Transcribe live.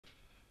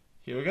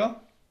Here we go.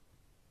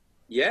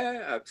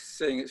 Yeah, I'm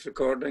saying it's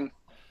recording.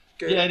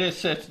 Yeah, Good. it is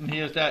set, and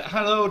here's that.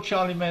 Hello,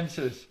 Charlie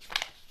Menzies.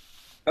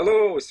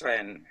 Hello,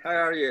 Sven. How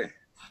are you?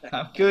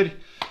 I'm good.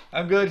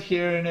 I'm good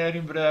here in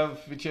Edinburgh.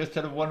 We just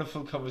had a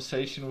wonderful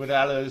conversation with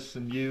Alice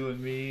and you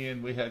and me,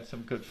 and we had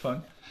some good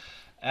fun.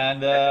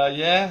 And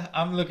yeah,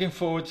 I'm looking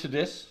forward to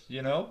this.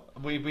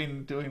 We've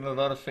been doing a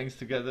lot of things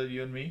together,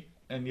 you and me,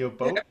 and your Yeah,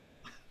 boat.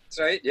 that's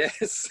right.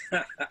 Yes.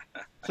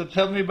 So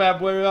tell me,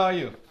 Bob, where are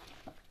you?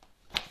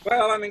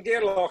 Well, I'm in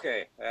Gairloch.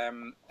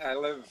 I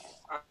live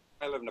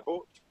in a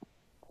boat,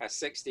 a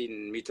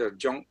 16-meter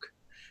junk,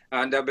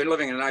 and I've been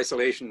living in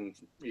isolation,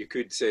 you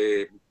could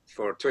say,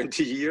 for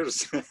 20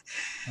 years.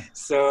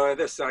 So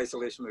this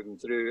isolation moving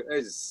through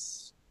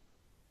is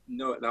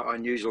not that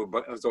unusual,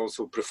 but it's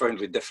also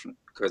profoundly different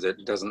because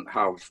it doesn't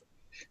have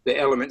the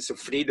elements of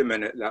freedom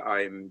in it that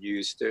I'm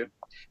used to.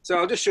 So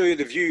I'll just show you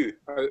the view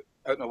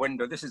out my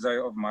window. This is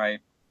out of my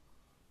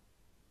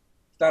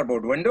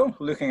starboard window,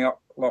 looking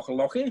up Loch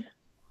Lochy.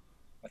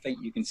 I think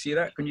you can see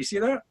that. Can you see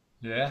that?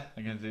 Yeah,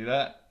 I can see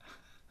that.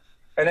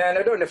 And then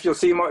I don't know if you'll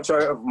see much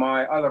out of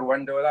my other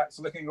window. That's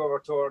looking over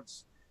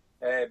towards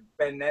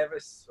Ben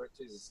Nevis, which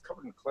is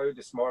covered in cloud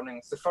this morning.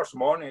 It's the first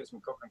morning it's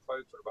been covered in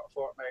cloud for about a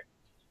fortnight.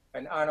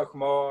 And Anoch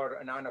Mor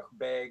and Anoch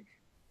Beg,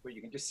 where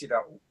you can just see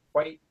that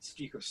white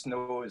streak of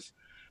snows,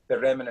 the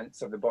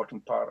remnants of the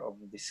bottom part of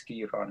the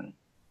ski run.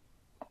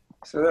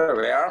 So there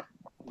we are.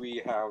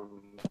 We have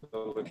the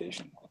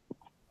location.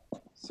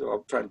 So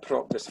I'll try and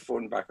prop this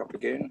phone back up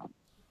again.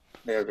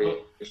 There we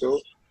So,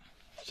 go.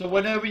 so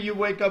whenever you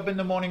wake up in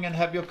the morning and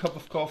have your cup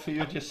of coffee,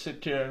 you just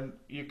sit there and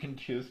you can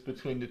choose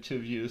between the two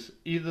views,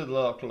 either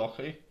Loch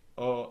Lochy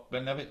or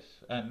Bennevis.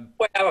 And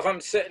Well, if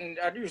I'm sitting,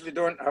 I usually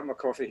don't have my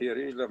coffee here. I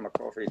usually have my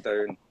coffee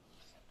down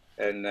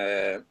in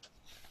the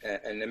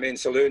main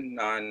saloon,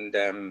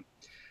 and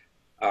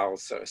I'll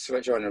sort of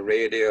switch on the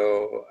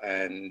radio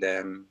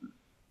and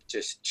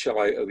just chill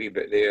out a wee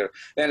bit there.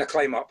 Then I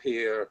climb up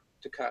here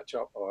to catch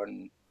up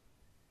on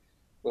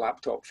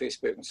laptop,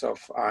 Facebook, and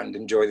stuff, and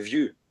enjoy the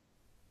view.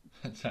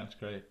 that sounds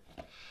great.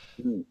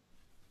 Mm.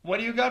 What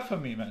do you got for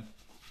me, man?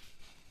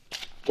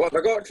 What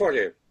have I got for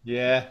you?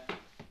 Yeah.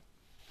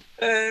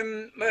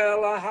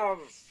 Well, I have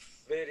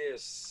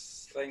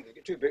various things. I've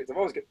got two books. I've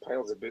always got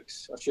piles of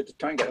books. I should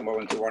try and get them all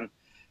into one.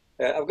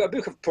 I've got a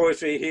book of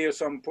poetry here,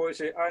 some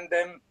poetry,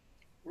 and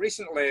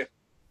recently,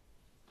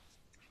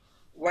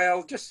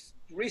 well, just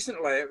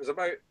recently, it was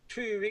about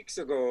 2 weeks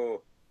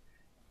ago,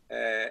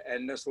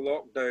 in this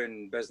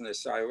lockdown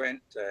business, I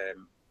went,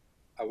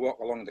 I walk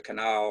along the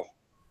canal.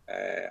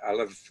 I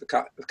live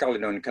the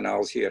Caledonian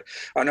Canals here,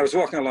 and I was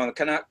walking along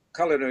the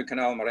Caledonian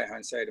Canal on my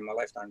right-hand side, and my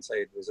left-hand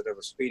side was the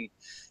River Speen.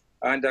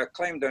 And I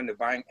climbed down the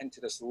bank into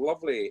this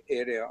lovely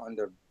area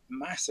under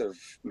massive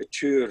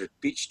mature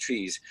beech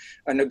trees,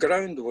 and the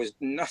ground was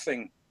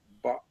nothing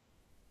but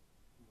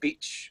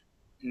beech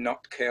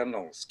nut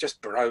kernels,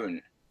 just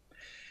brown.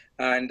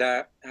 And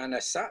I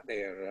sat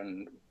there,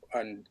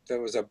 and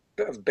there was a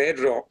bit of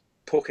bedrock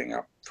poking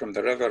up from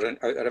the river and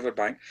out the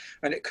riverbank,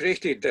 and it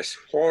created this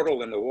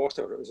whorl in the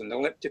water. It was an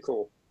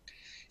elliptical,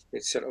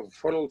 it's sort of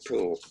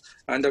whirlpool.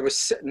 And I was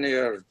sitting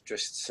there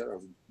just sort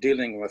of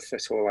dealing with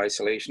this whole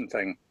isolation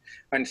thing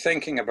and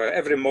thinking about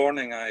every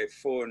morning I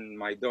phone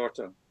my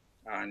daughter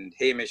and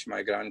Hamish,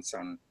 my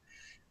grandson,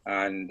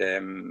 and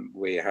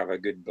we have a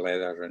good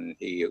blather. And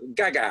he,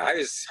 Gaga,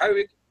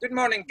 good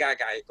morning,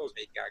 Gaga. He calls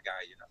me Gaga,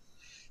 you know.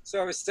 So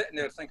I was sitting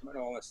there thinking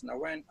about all this, and I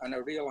went and I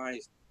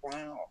realized,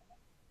 wow,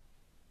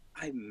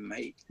 I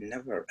might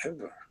never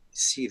ever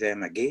see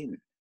them again.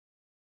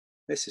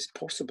 This is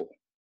possible.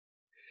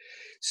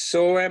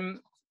 So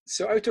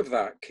out of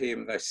that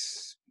came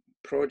this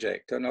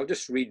project, and I'll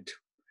just read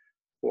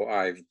what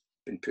I've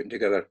been putting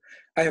together.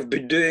 I have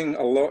been doing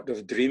a lot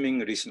of dreaming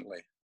recently,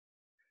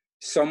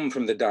 some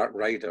from the Dark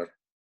Rider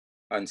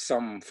and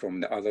some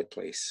from the other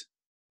place.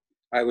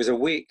 I was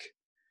awake,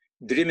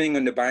 dreaming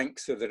on the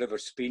banks of the River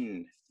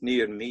Speen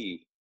near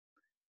me,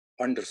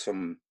 under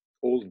some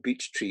old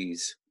beech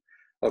trees,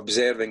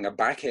 observing a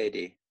back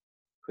eddy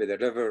where the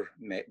river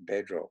met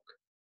bedrock.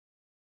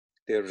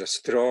 There was a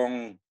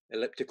strong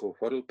elliptical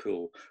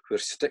whirlpool where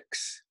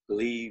sticks,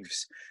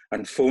 leaves,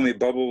 and foamy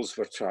bubbles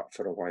were trapped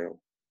for a while.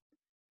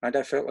 And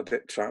I felt a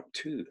bit trapped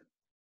too,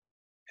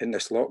 in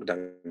this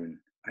lockdown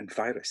and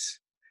virus,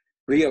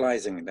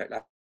 realizing that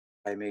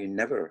I may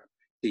never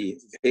see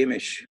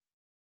Hamish.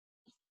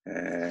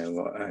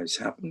 What has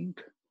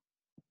happened?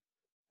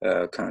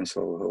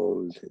 Cancel,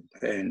 hold,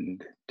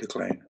 end,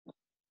 decline.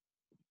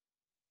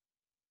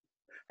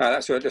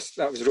 That's what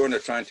that was Rona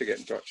trying to get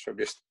in touch. I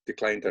just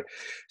declined her.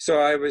 So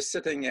I was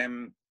sitting,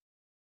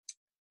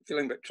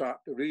 feeling a bit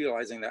trapped,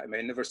 realizing that I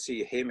may never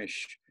see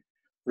Hamish,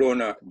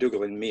 Rona,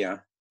 Dougal, and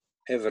Mia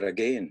ever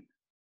again.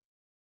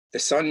 The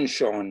sun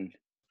shone.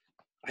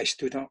 I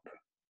stood up.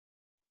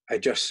 I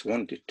just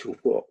wanted to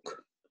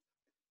walk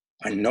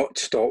and not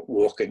stop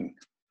walking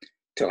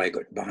till I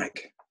got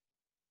back.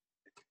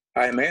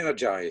 I am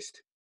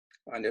energized,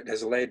 and it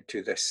has led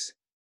to this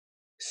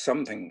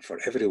something for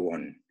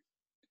everyone,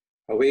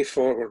 a way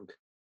forward,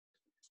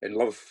 in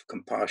love,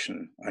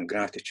 compassion, and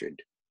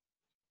gratitude.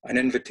 An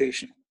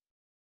invitation.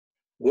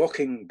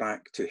 Walking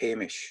back to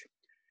Hamish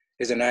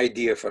is an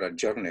idea for a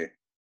journey,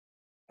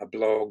 a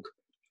blog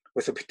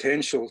with the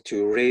potential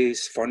to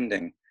raise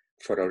funding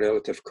for a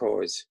relative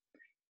cause.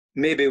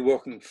 Maybe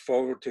walking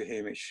forward to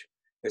Hamish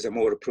is a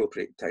more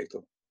appropriate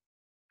title,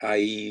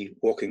 i.e.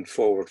 walking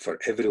forward for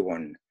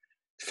everyone,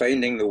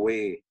 finding the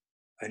way,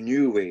 a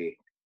new way.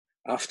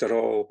 After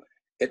all,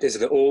 it is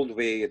the old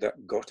way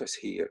that got us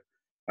here,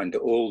 and the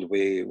old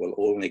way will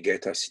only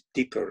get us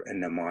deeper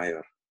in the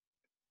mire.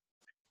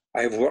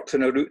 I have worked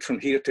on a route from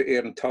here to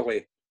Airn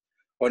Tully,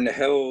 on the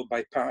hill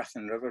by path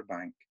and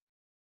riverbank.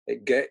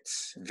 It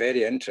gets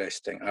very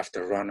interesting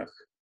after Rannoch,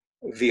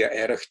 via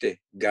Erechty,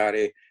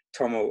 Gary,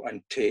 Tummel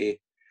and Tay.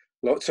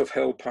 Lots of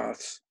hill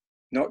paths,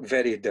 not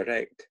very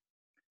direct,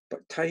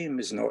 but time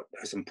is not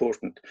as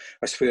important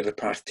as where the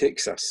path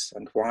takes us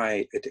and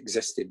why it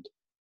existed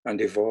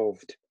and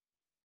evolved.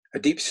 A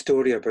deep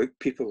story about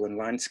people and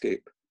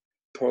landscape,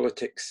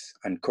 politics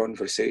and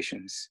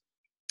conversations.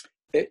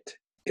 It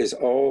is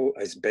all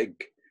as big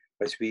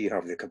as we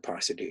have the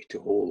capacity to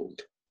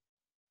hold.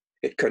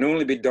 It can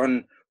only be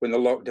done when the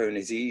lockdown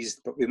is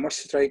eased, but we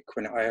must strike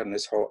when iron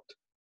is hot.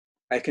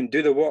 I can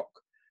do the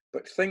walk,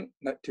 but think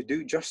that to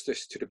do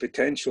justice to the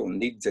potential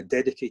needs a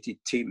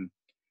dedicated team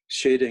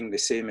sharing the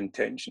same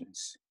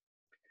intentions.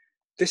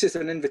 This is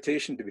an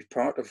invitation to be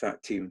part of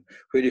that team,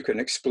 where you can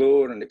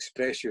explore and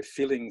express your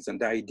feelings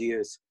and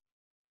ideas,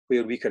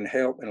 where we can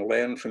help and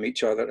learn from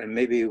each other and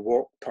maybe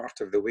walk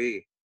part of the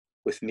way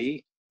with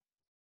me.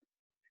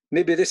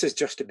 Maybe this is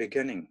just a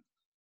beginning.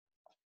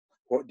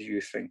 What do you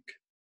think?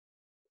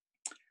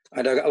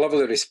 And I got a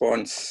lovely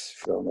response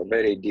from a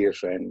very dear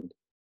friend.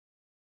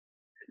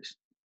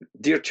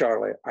 Dear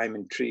Charlie, I'm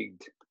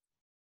intrigued.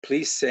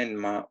 Please send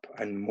map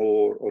and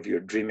more of your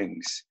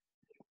dreamings.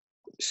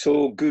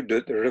 So good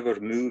that the river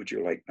moved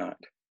you like that.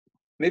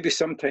 Maybe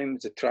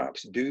sometimes the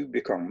traps do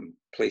become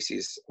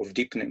places of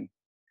deepening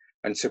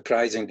and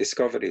surprising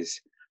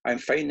discoveries. I'm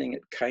finding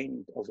it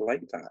kind of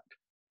like that.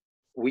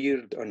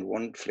 Weird and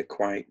wonderfully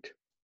quiet.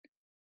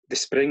 The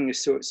spring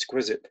is so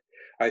exquisite.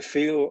 I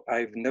feel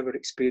I've never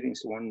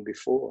experienced one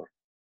before.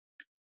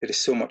 There is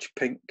so much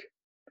pink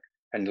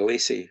and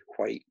lacy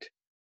white,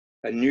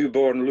 a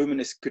newborn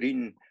luminous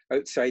green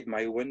outside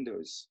my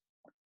windows.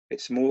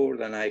 It's more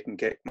than I can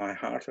get my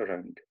heart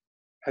around.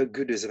 How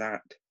good is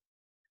that?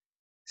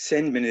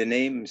 Send me the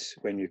names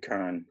when you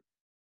can.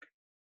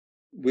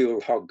 We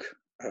will hug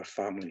our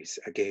families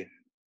again.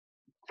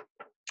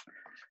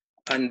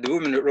 And the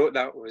woman that wrote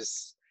that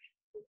was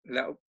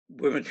that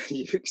woman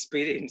you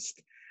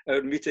experienced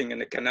our meeting in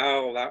the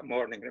canal that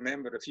morning,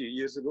 remember, a few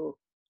years ago?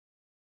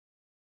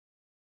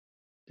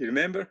 Do you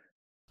remember?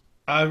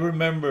 I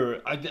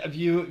remember.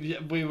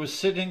 We were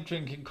sitting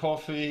drinking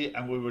coffee,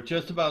 and we were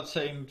just about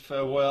saying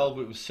farewell.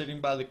 We were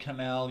sitting by the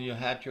canal. You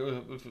had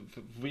your.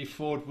 We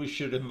thought we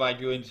should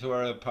invite you into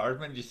our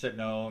apartment. You said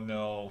no,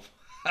 no.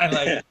 I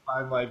like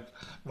find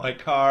my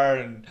car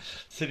and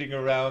sitting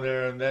around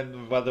there, and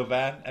then by the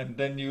van, and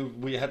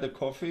then we had the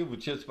coffee. We were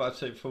just about to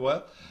say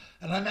farewell,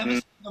 and I never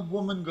seen a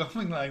woman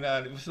going like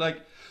that. It was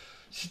like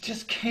she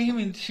just came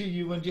into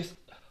you and just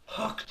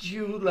hugged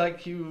you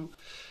like you.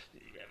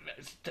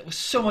 There was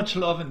so much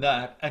love in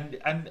that,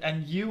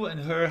 and you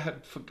and her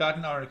had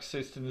forgotten our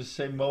existence in the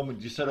same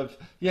moment. You sort of,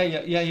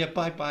 yeah,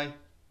 bye bye.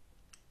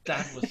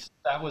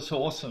 That was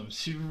awesome.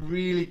 She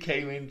really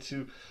came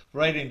into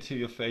right into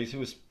your face. It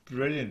was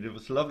brilliant. It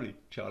was lovely,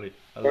 Charlie.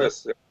 I love.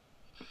 Yes.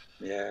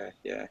 Yeah,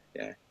 yeah,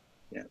 yeah,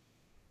 yeah.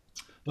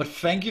 But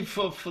thank you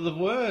for the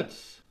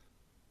words.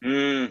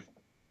 Mm.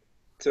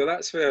 So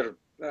that's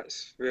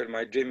where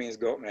my dreaming's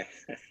got me.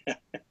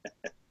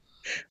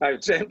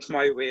 I've dreamt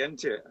my way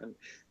into it, and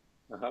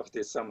I have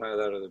to somehow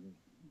or other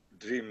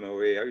dream my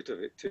way out of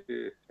it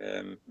too.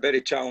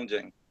 Very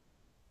challenging,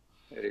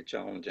 very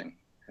challenging.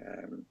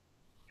 Um,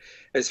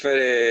 it's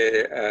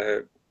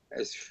very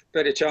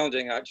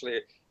challenging actually.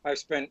 I've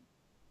spent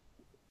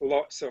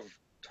lots of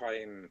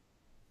time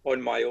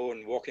on my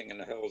own walking in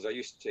the hills. I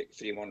used to take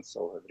 3 months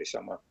off every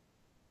summer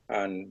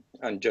and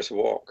just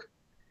walk.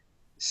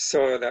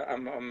 So that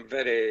I'm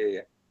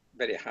very,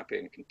 very happy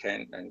and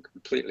content and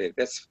completely,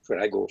 that's where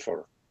I go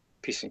for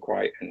peace and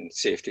quiet and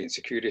safety and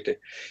security.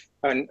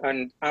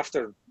 And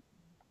after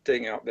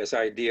digging up this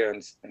idea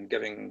and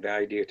giving the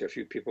idea to a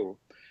few people,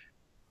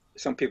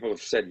 some people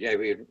have said, yeah,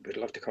 we'd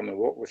love to come and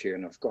walk with you.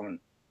 And I've gone,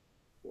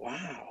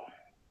 wow,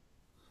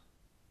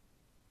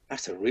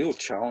 that's a real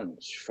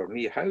challenge for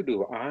me. How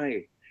do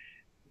I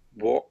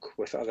walk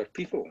with other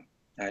people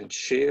and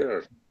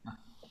share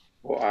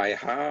what I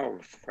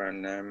have?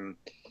 And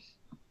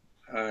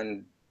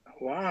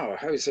wow,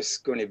 how's this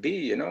going to be?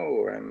 You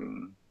know,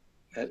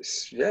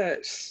 it's yeah,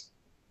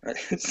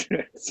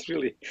 it's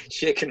really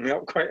shaking me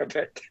up quite a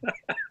bit.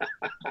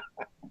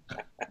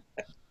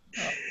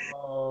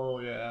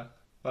 Oh yeah.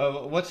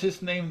 What's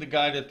his name? The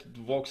guy that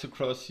walks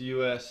across the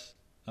U.S.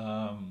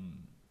 Um,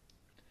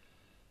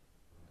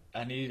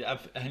 and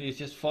he's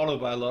just followed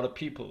by a lot of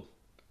people.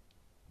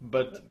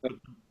 But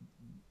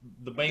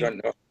the I main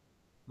don't know.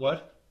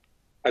 what?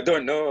 I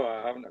don't know.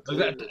 I haven't a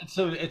clue.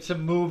 So it's a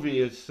movie.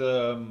 It's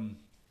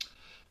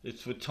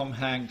with Tom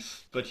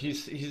Hanks, but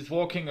he's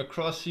walking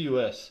across the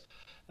U.S.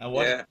 and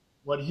Yeah.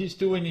 what he's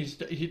doing is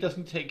he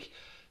doesn't take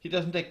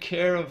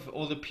care of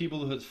all the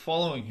people who's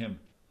following him.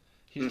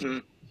 Hmm.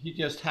 He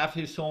just have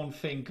his own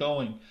thing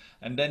going,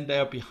 and then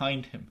they're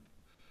behind him.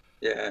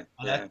 Yeah.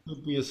 And that Yeah.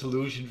 could be a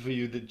solution for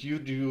you that you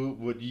do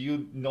what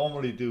you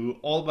normally do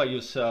all by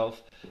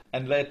yourself,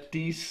 and let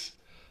these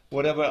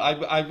whatever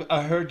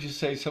I heard you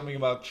say something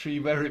about three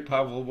very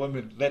powerful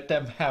women. Let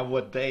them have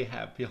what they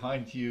have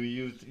behind you.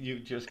 You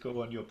just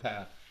go on your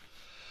path.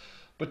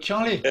 But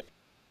Charlie,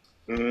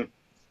 Mm.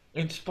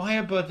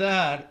 inspired by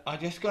that, I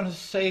just gonna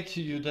say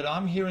to you that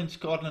I'm here in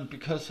Scotland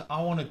because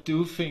I want to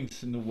do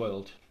things in the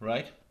world,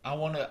 right? I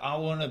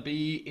wanna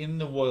be in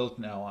the world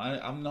now.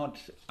 I'm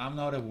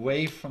not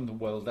away from the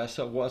world as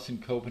I was in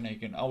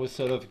Copenhagen. I was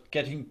sort of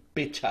getting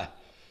bitter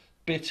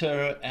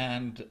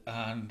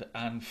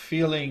and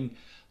feeling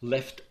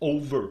left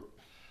over.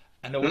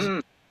 And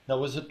Mm. there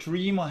was a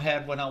dream I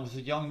had when I was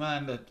a young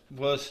man that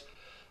was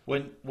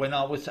when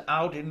I was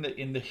out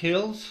in the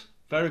hills,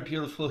 very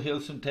beautiful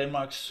hills in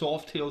Denmark,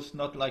 soft hills,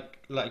 not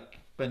like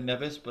Ben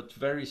Nevis, but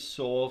very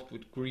soft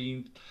with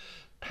green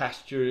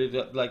pasture,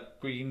 like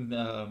green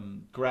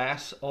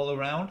grass all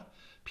around.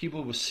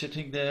 People were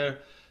sitting there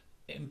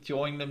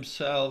enjoying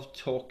themselves,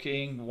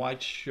 talking,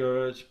 white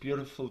shirts,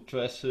 beautiful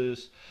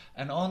dresses,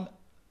 and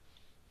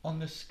on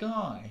the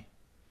sky,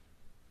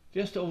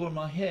 just over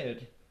my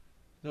head,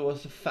 there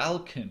was a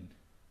falcon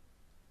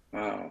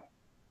Wow.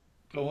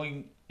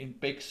 going in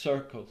big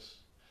circles.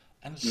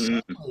 And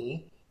Mm.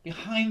 suddenly,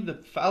 behind the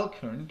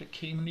falcon, there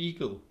came an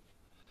eagle.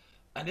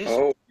 And this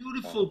Oh.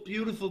 beautiful,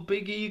 beautiful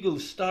big eagle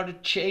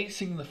started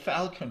chasing the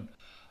falcon.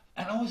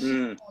 And I was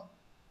Mm. thinking,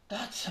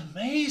 that's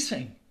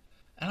amazing.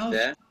 And I was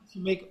Yeah. trying to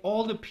make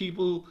all the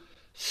people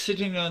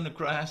sitting on the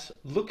grass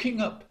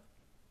looking up.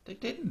 They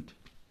didn't.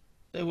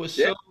 They were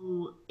Yeah.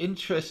 so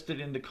interested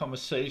in the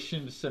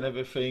conversations and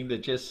everything. They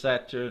just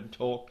sat there and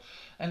talked.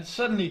 And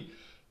suddenly,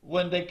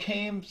 when they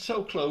came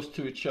so close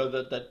to each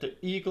other that the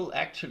eagle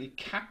actually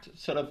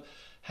sort of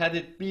had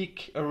its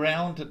beak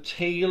around the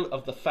tail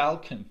of the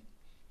falcon,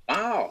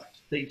 Wow.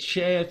 the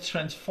chair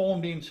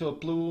transformed into a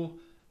blue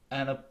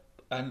and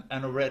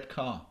a red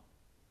car.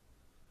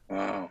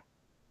 Wow.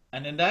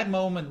 And in that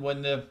moment,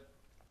 when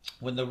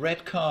the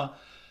red car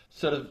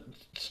sort of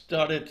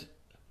started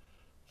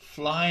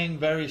flying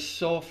very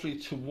softly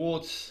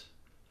towards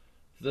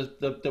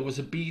there was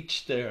a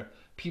beach there.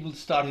 People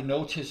started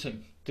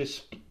noticing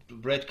this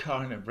red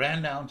car and it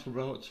ran down to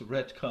road to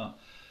red car.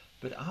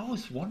 But I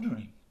was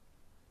wondering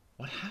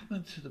what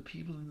happened to the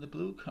people in the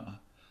blue car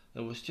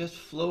that was just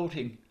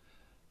floating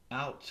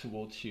out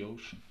towards the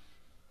ocean.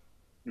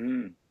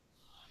 Mm.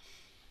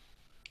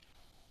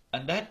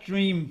 And that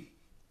dream,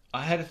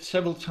 I had it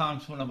several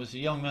times when I was a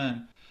young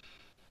man,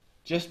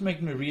 just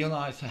made me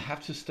realize I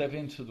have to step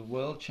into the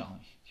world,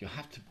 Charlie. You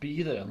have to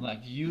be there like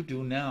you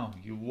do now.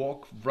 You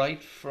walk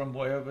right from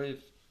wherever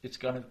it's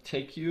going to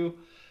take you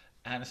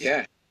and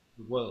Yeah.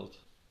 the world.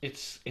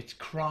 It's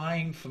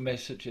crying for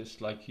messages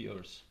like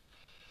yours.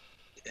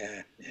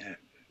 Yeah. Yeah.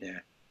 Yeah.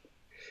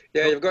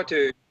 Yeah. Go.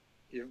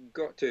 You've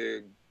got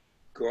to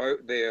go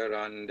out there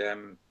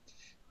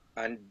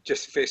and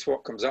just face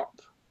what comes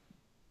up.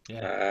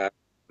 Yeah.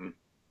 Uh,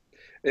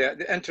 yeah.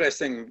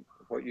 Interesting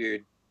what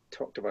you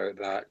talked about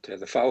that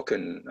the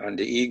falcon and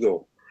the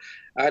eagle.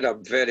 I had a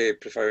very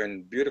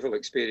profound, beautiful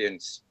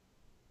experience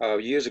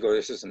years ago.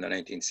 This is in the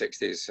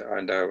 1960s,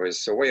 and I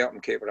was away up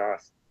in Cape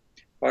Wrath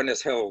on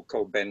this hill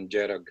called Ben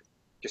Jerrig,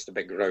 just a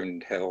big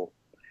round hill,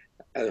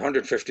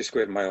 150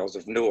 square miles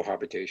of no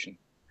habitation.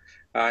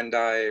 And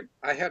I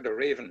heard a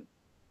raven,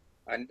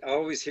 and I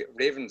always hear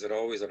ravens are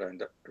always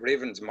around.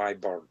 Raven's my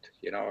bird.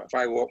 You know, if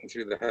I walking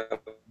through the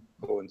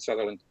hill in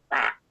Sutherland,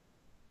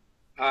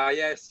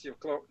 yes, you've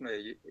clocked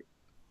me.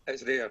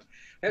 It's there.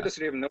 I heard this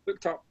raven. I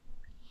looked up,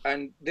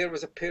 and there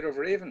was a pair of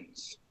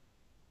ravens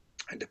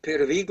and a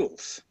pair of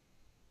eagles.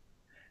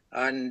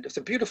 And it's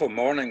a beautiful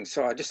morning,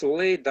 so I just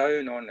lay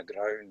down on the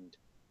ground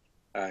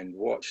and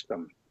watched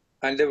them.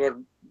 And they were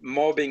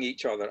mobbing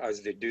each other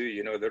as they do.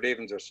 You know, the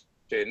ravens are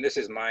saying, "This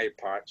is my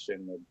patch,"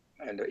 and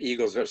the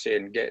eagles are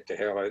saying, "Get the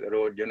hell out the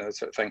road," you know,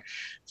 sort of thing,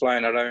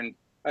 flying around.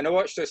 And I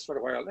watched this for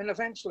a while, and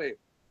eventually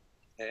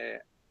uh,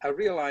 I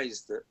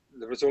realized that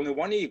there was only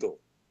one eagle.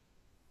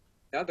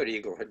 The other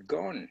eagle had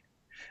gone.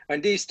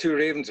 And these two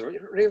ravens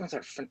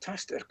are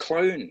fantastic. They're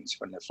clowns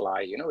when they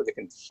fly, you know, they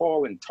can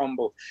fall and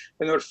tumble.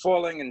 And they're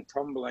falling and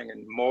tumbling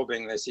and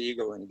mobbing this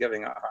eagle and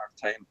giving it a hard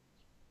time.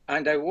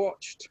 And I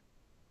watched.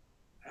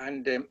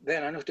 And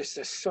then I noticed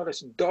this sort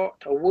of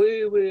dot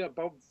way, way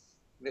above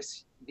the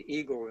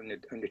eagle and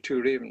the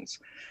two ravens.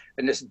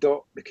 And this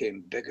dot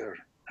became bigger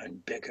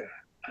and bigger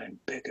and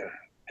bigger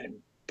and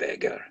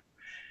bigger.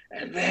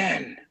 And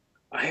then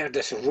I heard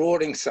this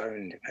roaring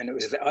sound, and it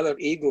was the other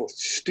eagle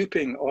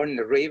stooping on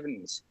the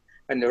ravens.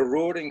 And the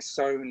roaring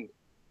sound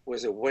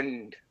was a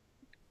wind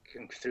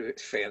going through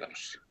its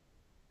feathers.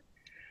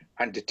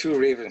 And the two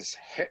ravens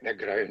hit the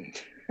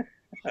ground.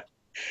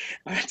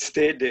 I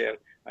stayed there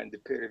and the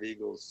pair of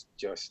eagles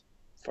just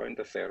found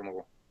the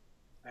thermal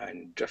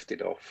and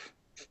drifted off.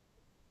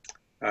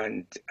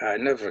 And I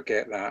never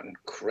forget that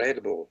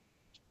incredible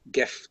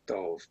gift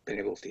of being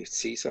able to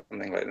see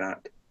something like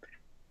that.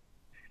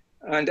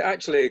 And it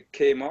actually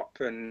came up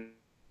in